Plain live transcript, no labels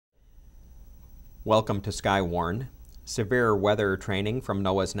Welcome to Skywarn, severe weather training from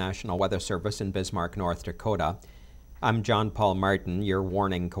NOAA's National Weather Service in Bismarck, North Dakota. I'm John Paul Martin, your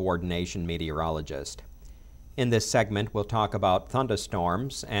warning coordination meteorologist. In this segment, we'll talk about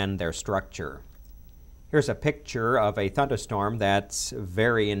thunderstorms and their structure. Here's a picture of a thunderstorm that's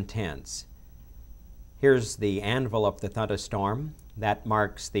very intense. Here's the anvil of the thunderstorm. That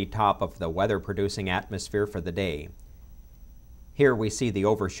marks the top of the weather-producing atmosphere for the day. Here we see the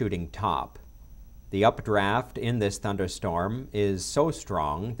overshooting top. The updraft in this thunderstorm is so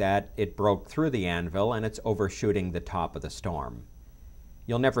strong that it broke through the anvil and it's overshooting the top of the storm.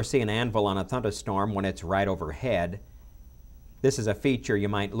 You'll never see an anvil on a thunderstorm when it's right overhead. This is a feature you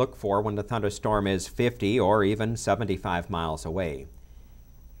might look for when the thunderstorm is 50 or even 75 miles away.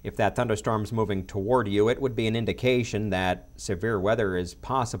 If that thunderstorm's moving toward you, it would be an indication that severe weather is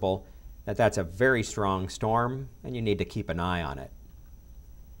possible, that's a very strong storm, and you need to keep an eye on it.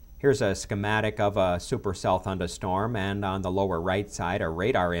 Here's a schematic of a supercell thunderstorm, and on the lower right side, a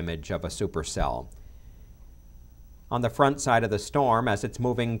radar image of a supercell. On the front side of the storm, as it's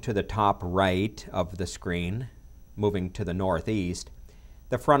moving to the top right of the screen, moving to the northeast,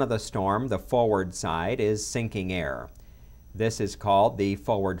 the front of the storm, the forward side, is sinking air. This is called the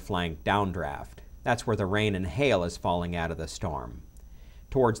forward flank downdraft. That's where the rain and hail is falling out of the storm.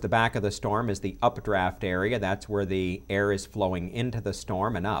 Towards the back of the storm is the updraft area. That's where the air is flowing into the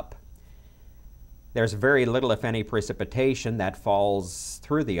storm and up. There's very little, if any, precipitation that falls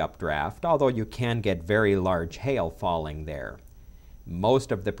through the updraft, although you can get very large hail falling there.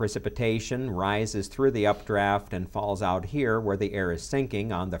 Most of the precipitation rises through the updraft and falls out here where the air is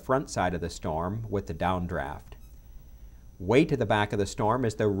sinking on the front side of the storm with the downdraft. Way to the back of the storm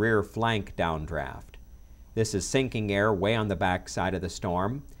is the rear flank downdraft. This is sinking air way on the back side of the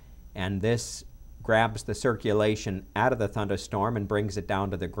storm, and this grabs the circulation out of the thunderstorm and brings it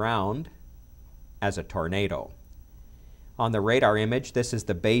down to the ground as a tornado. On the radar image, this is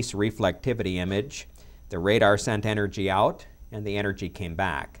the base reflectivity image. The radar sent energy out, and the energy came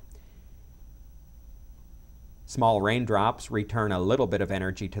back. Small raindrops return a little bit of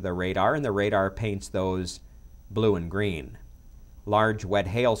energy to the radar, and the radar paints those blue and green. Large wet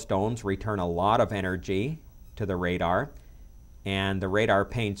hailstones return a lot of energy to the radar, and the radar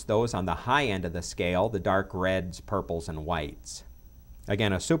paints those on the high end of the scale, the dark reds, purples, and whites.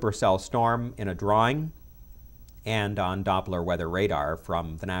 Again, a supercell storm in a drawing and on Doppler weather radar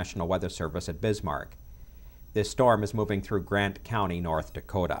from the National Weather Service at Bismarck. This storm is moving through Grant County, North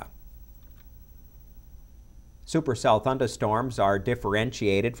Dakota. Supercell thunderstorms are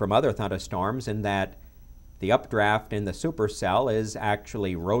differentiated from other thunderstorms in that the updraft in the supercell is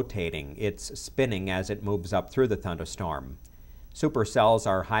actually rotating. It's spinning as it moves up through the thunderstorm. Supercells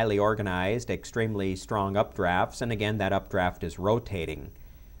are highly organized, extremely strong updrafts, and again, that updraft is rotating.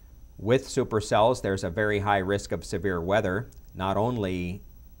 With supercells, there's a very high risk of severe weather, not only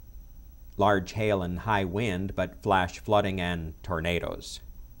large hail and high wind, but flash flooding and tornadoes.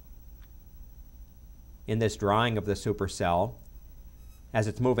 In this drawing of the supercell, as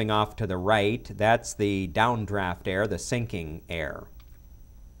it's moving off to the right, that's the downdraft air, the sinking air.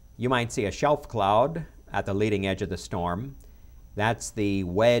 You might see a shelf cloud at the leading edge of the storm. That's the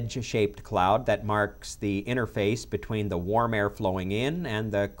wedge-shaped cloud that marks the interface between the warm air flowing in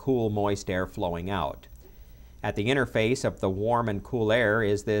and the cool, moist air flowing out. At the interface of the warm and cool air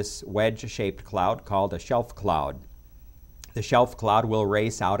is this wedge-shaped cloud called a shelf cloud. The shelf cloud will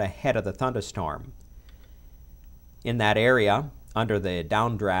race out ahead of the thunderstorm. In that area, under the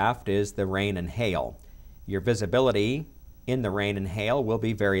downdraft, is the rain and hail. Your visibility in the rain and hail will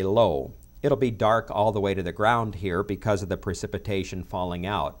be very low. It'll be dark all the way to the ground here because of the precipitation falling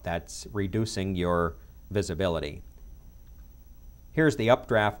out. That's reducing your visibility. Here's the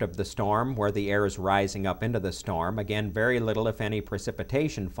updraft of the storm where the air is rising up into the storm. Again, very little, if any,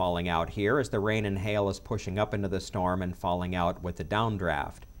 precipitation falling out here as the rain and hail is pushing up into the storm and falling out with the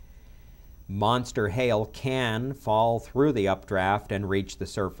downdraft. Monster hail can fall through the updraft and reach the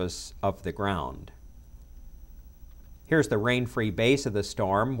surface of the ground. Here's the rain-free base of the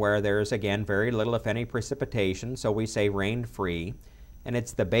storm where there's, again, very little, if any, precipitation, so we say rain-free, and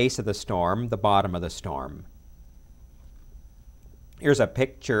it's the base of the storm, the bottom of the storm. Here's a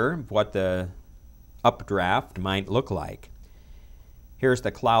picture of what the updraft might look like. Here's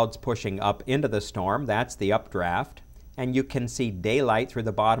the clouds pushing up into the storm, that's the updraft. And you can see daylight through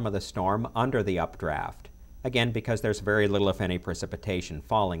the bottom of the storm under the updraft. Again, because there's very little, if any, precipitation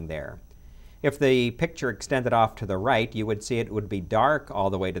falling there. If the picture extended off to the right, you would see it would be dark all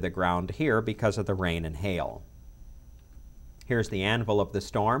the way to the ground here because of the rain and hail. Here's the anvil of the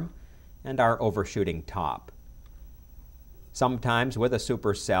storm and our overshooting top. Sometimes with a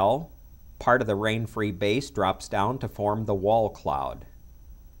supercell, part of the rain-free base drops down to form the wall cloud.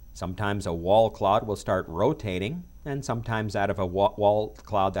 Sometimes a wall cloud will start rotating, and sometimes out of a wall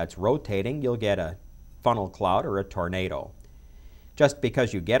cloud that's rotating, you'll get a funnel cloud or a tornado. Just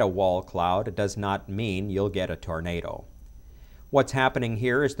because you get a wall cloud, it does not mean you'll get a tornado. What's happening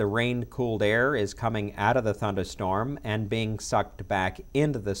here is the rain-cooled air is coming out of the thunderstorm and being sucked back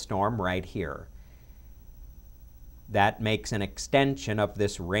into the storm right here. That makes an extension of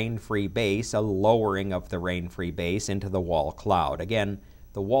this rain-free base, a lowering of the rain-free base into the wall cloud. Again,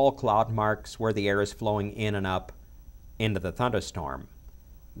 the wall cloud marks where the air is flowing in and up into the thunderstorm.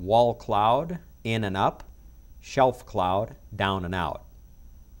 Wall cloud, in and up. Shelf cloud, down and out.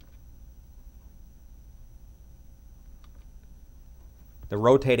 The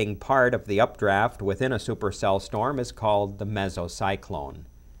rotating part of the updraft within a supercell storm is called the mesocyclone.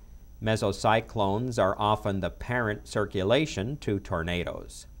 Mesocyclones are often the parent circulation to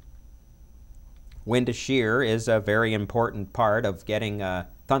tornadoes. Wind shear is a very important part of getting a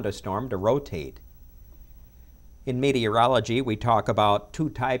thunderstorm to rotate. In meteorology, we talk about two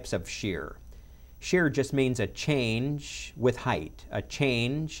types of shear. Shear just means a change with height, a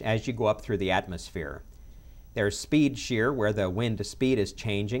change as you go up through the atmosphere. There's speed shear, where the wind speed is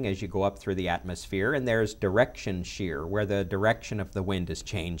changing as you go up through the atmosphere, and there's direction shear, where the direction of the wind is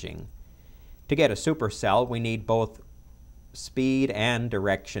changing. To get a supercell, we need both speed and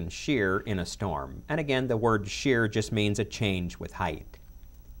direction shear in a storm. And again, the word shear just means a change with height.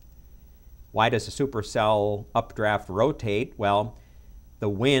 Why does a supercell updraft rotate? Well, the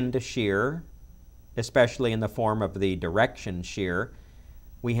wind shear, especially in the form of the direction shear,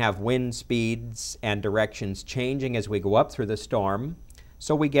 we have wind speeds and directions changing as we go up through the storm,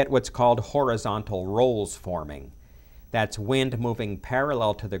 so we get what's called horizontal rolls forming. That's wind moving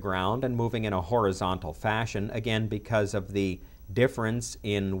parallel to the ground and moving in a horizontal fashion, again because of the difference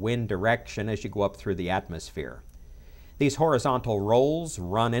in wind direction as you go up through the atmosphere. These horizontal rolls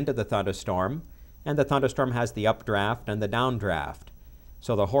run into the thunderstorm, and the thunderstorm has the updraft and the downdraft.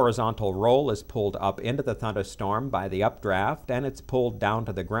 So the horizontal roll is pulled up into the thunderstorm by the updraft, and it's pulled down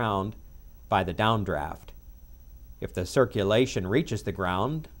to the ground by the downdraft. If the circulation reaches the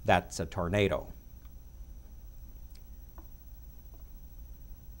ground, that's a tornado.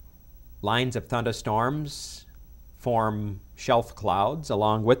 Lines of thunderstorms form shelf clouds,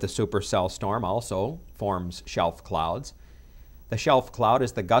 along with the supercell storm also forms shelf clouds. The shelf cloud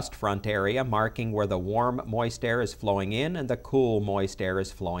is the gust front area, marking where the warm, moist air is flowing in and the cool, moist air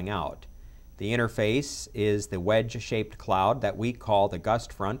is flowing out. The interface is the wedge-shaped cloud that we call the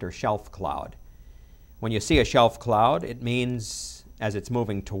gust front or shelf cloud. When you see a shelf cloud, it means, as it's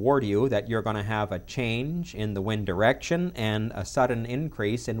moving toward you, that you're going to have a change in the wind direction and a sudden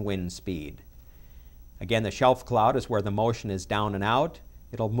increase in wind speed. Again, the shelf cloud is where the motion is down and out.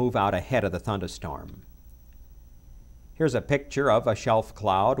 It'll move out ahead of the thunderstorm. Here's a picture of a shelf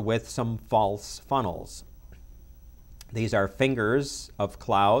cloud with some false funnels. These are fingers of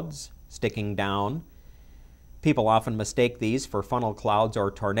clouds sticking down. People often mistake these for funnel clouds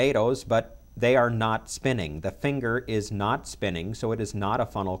or tornadoes, but they are not spinning. The finger is not spinning, so it is not a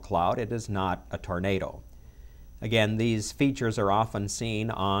funnel cloud. It is not a tornado. Again, these features are often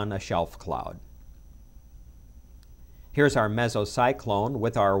seen on a shelf cloud. Here's our mesocyclone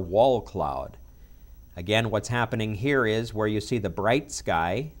with our wall cloud. Again, what's happening here is where you see the bright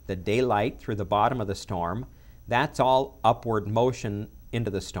sky, the daylight through the bottom of the storm, that's all upward motion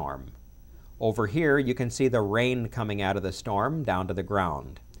into the storm. Over here, you can see the rain coming out of the storm down to the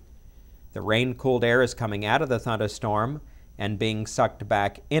ground. The rain-cooled air is coming out of the thunderstorm and being sucked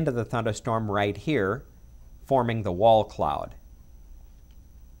back into the thunderstorm right here, forming the wall cloud.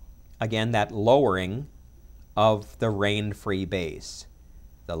 Again, that lowering of the rain-free base.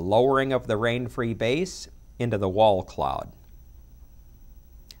 The lowering of the rain-free base into the wall cloud.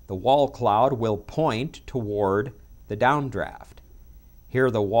 The wall cloud will point toward the downdraft. Here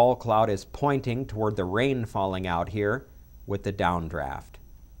the wall cloud is pointing toward the rain falling out here with the downdraft.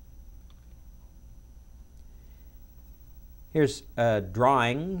 Here's a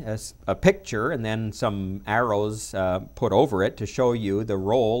drawing, a picture, and then some arrows put over it to show you the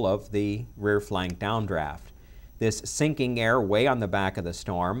role of the rear flank downdraft. This sinking air way on the back of the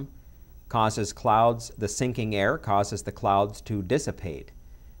storm causes clouds, the sinking air causes the clouds to dissipate.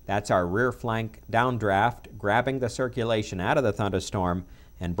 That's our rear flank downdraft grabbing the circulation out of the thunderstorm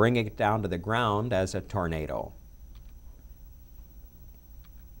and bringing it down to the ground as a tornado.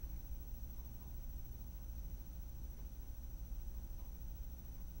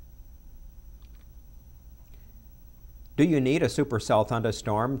 Do you need a supercell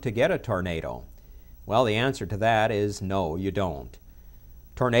thunderstorm to get a tornado? Well, the answer to that is no, you don't.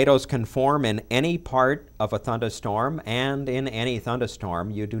 Tornadoes can form in any part of a thunderstorm, and in any thunderstorm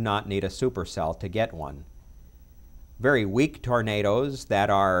you do not need a supercell to get one. Very weak tornadoes that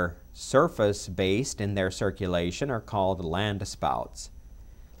are surface-based in their circulation are called landspouts.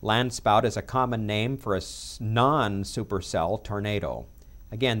 Landspout is a common name for a non-supercell tornado.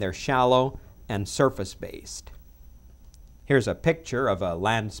 Again, they're shallow and surface-based. Here's a picture of a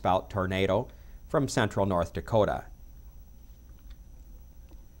landspout tornado from central North Dakota.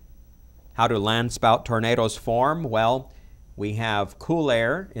 How do landspout tornadoes form? Well, we have cool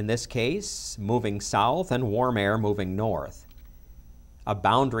air, in this case, moving south and warm air moving north. A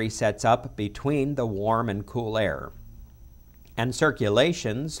boundary sets up between the warm and cool air, and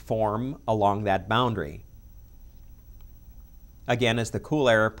circulations form along that boundary. Again, as the cool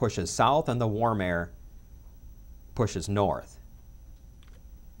air pushes south and the warm air pushes north.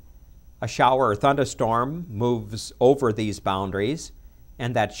 A shower or thunderstorm moves over these boundaries,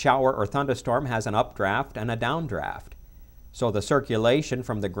 and that shower or thunderstorm has an updraft and a downdraft. So the circulation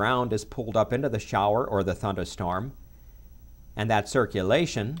from the ground is pulled up into the shower or the thunderstorm, and that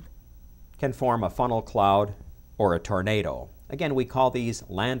circulation can form a funnel cloud or a tornado. Again, we call these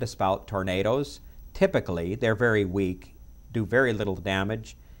landspout tornadoes. Typically, they're very weak, do very little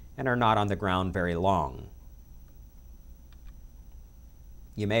damage, and are not on the ground very long.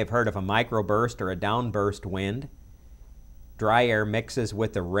 You may have heard of a microburst or a downburst wind. Dry air mixes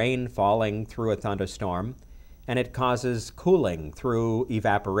with the rain falling through a thunderstorm, and it causes cooling through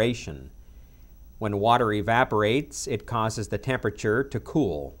evaporation. When water evaporates, it causes the temperature to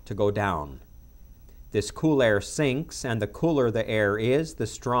cool, to go down. This cool air sinks, and the cooler the air is, the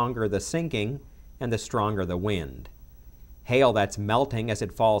stronger the sinking and the stronger the wind. Hail that's melting as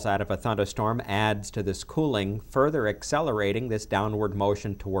it falls out of a thunderstorm adds to this cooling, further accelerating this downward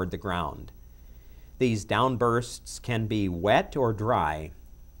motion toward the ground. These downbursts can be wet or dry.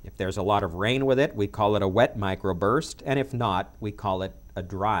 If there's a lot of rain with it, we call it a wet microburst, and if not, we call it a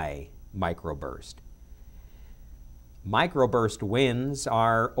dry microburst. Microburst winds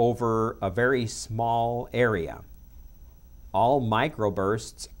are over a very small area. All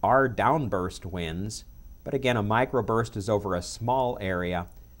microbursts are downburst winds, but again, a microburst is over a small area,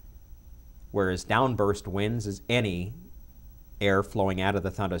 whereas downburst winds is any air flowing out of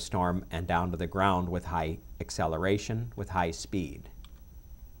the thunderstorm and down to the ground with high acceleration, with high speed.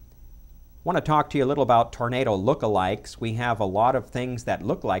 I want to talk to you a little about tornado lookalikes. We have a lot of things that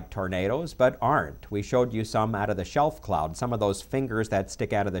look like tornadoes but aren't. We showed you some out of the shelf cloud, some of those fingers that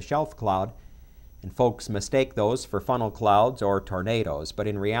stick out of the shelf cloud, and folks mistake those for funnel clouds or tornadoes, but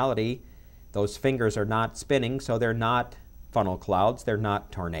in reality, those fingers are not spinning, so they're not funnel clouds, they're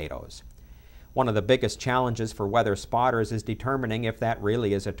not tornadoes. One of the biggest challenges for weather spotters is determining if that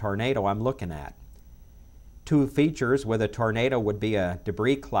really is a tornado I'm looking at. Two features with a tornado would be a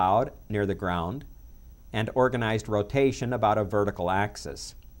debris cloud near the ground and organized rotation about a vertical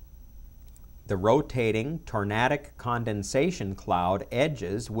axis. The rotating tornadic condensation cloud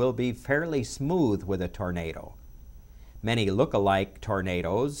edges will be fairly smooth with a tornado. Many look-alike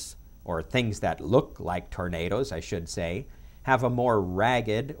tornadoes, or things that look like tornadoes, I should say, have a more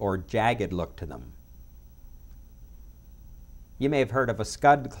ragged or jagged look to them. You may have heard of a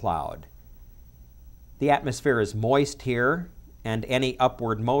scud cloud. The atmosphere is moist here, and any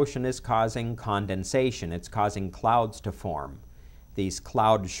upward motion is causing condensation. It's causing clouds to form. These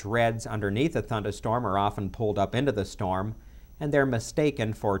cloud shreds underneath a thunderstorm are often pulled up into the storm, and they're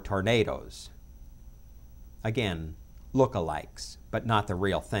mistaken for tornadoes. Again, look-alikes, but not the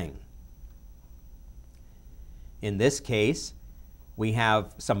real thing. In this case, we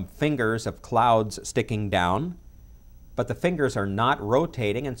have some fingers of clouds sticking down, but the fingers are not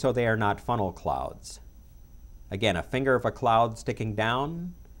rotating, and so they are not funnel clouds. Again, a finger of a cloud sticking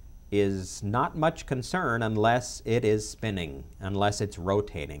down is not much concern unless it is spinning, unless it's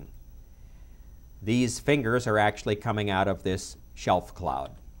rotating. These fingers are actually coming out of this shelf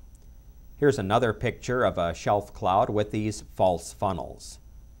cloud. Here's another picture of a shelf cloud with these false funnels.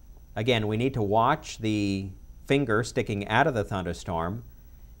 Again, we need to watch the finger sticking out of the thunderstorm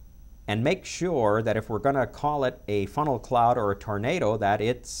and make sure that if we're going to call it a funnel cloud or a tornado, that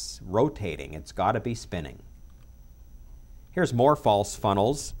it's rotating. It's got to be spinning. Here's more false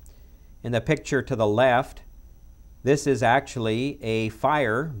funnels. In the picture to the left, this is actually a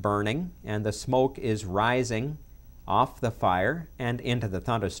fire burning, and the smoke is rising off the fire and into the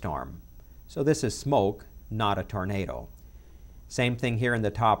thunderstorm. So this is smoke, not a tornado. Same thing here in the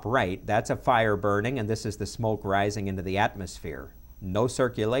top right. That's a fire burning, and this is the smoke rising into the atmosphere. No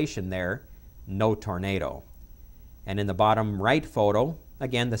circulation there, no tornado. And in the bottom right photo,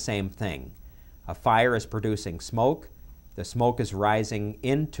 again the same thing. A fire is producing smoke, The smoke is rising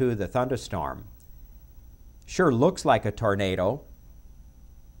into the thunderstorm. Sure looks like a tornado,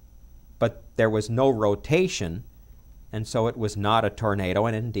 but there was no rotation, and so it was not a tornado,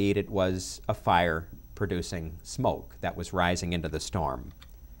 and indeed it was a fire producing smoke that was rising into the storm.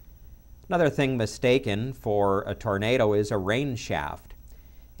 Another thing mistaken for a tornado is a rain shaft.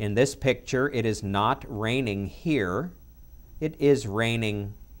 In this picture, it is not raining here, it is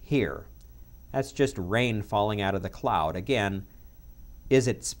raining here. That's just rain falling out of the cloud. Again, is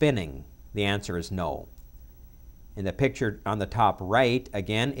it spinning? The answer is no. In the picture on the top right,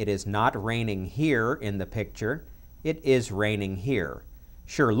 again, it is not raining here in the picture. It is raining here.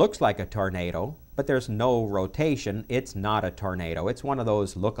 Sure looks like a tornado, but there's no rotation. It's not a tornado. It's one of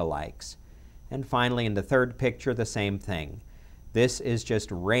those look-alikes. And finally, in the third picture, the same thing. This is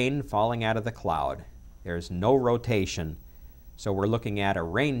just rain falling out of the cloud. There's no rotation. So we're looking at a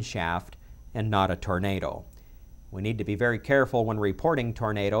rain shaft and not a tornado. We need to be very careful when reporting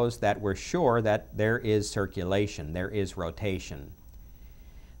tornadoes that we're sure that there is circulation, there is rotation.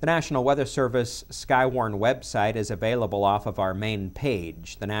 The National Weather Service Skywarn website is available off of our main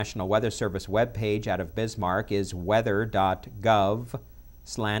page. The National Weather Service webpage out of Bismarck is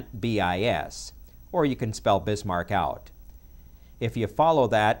weather.gov/BIS, or you can spell Bismarck out. If you follow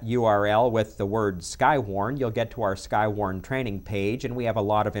that URL with the word Skywarn, you'll get to our Skywarn training page, and we have a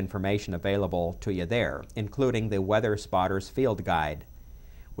lot of information available to you there, including the Weather Spotters Field Guide.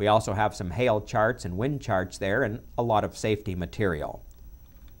 We also have some hail charts and wind charts there, and a lot of safety material.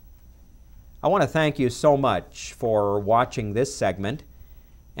 I want to thank you so much for watching this segment,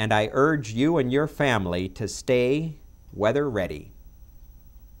 and I urge you and your family to stay weather ready.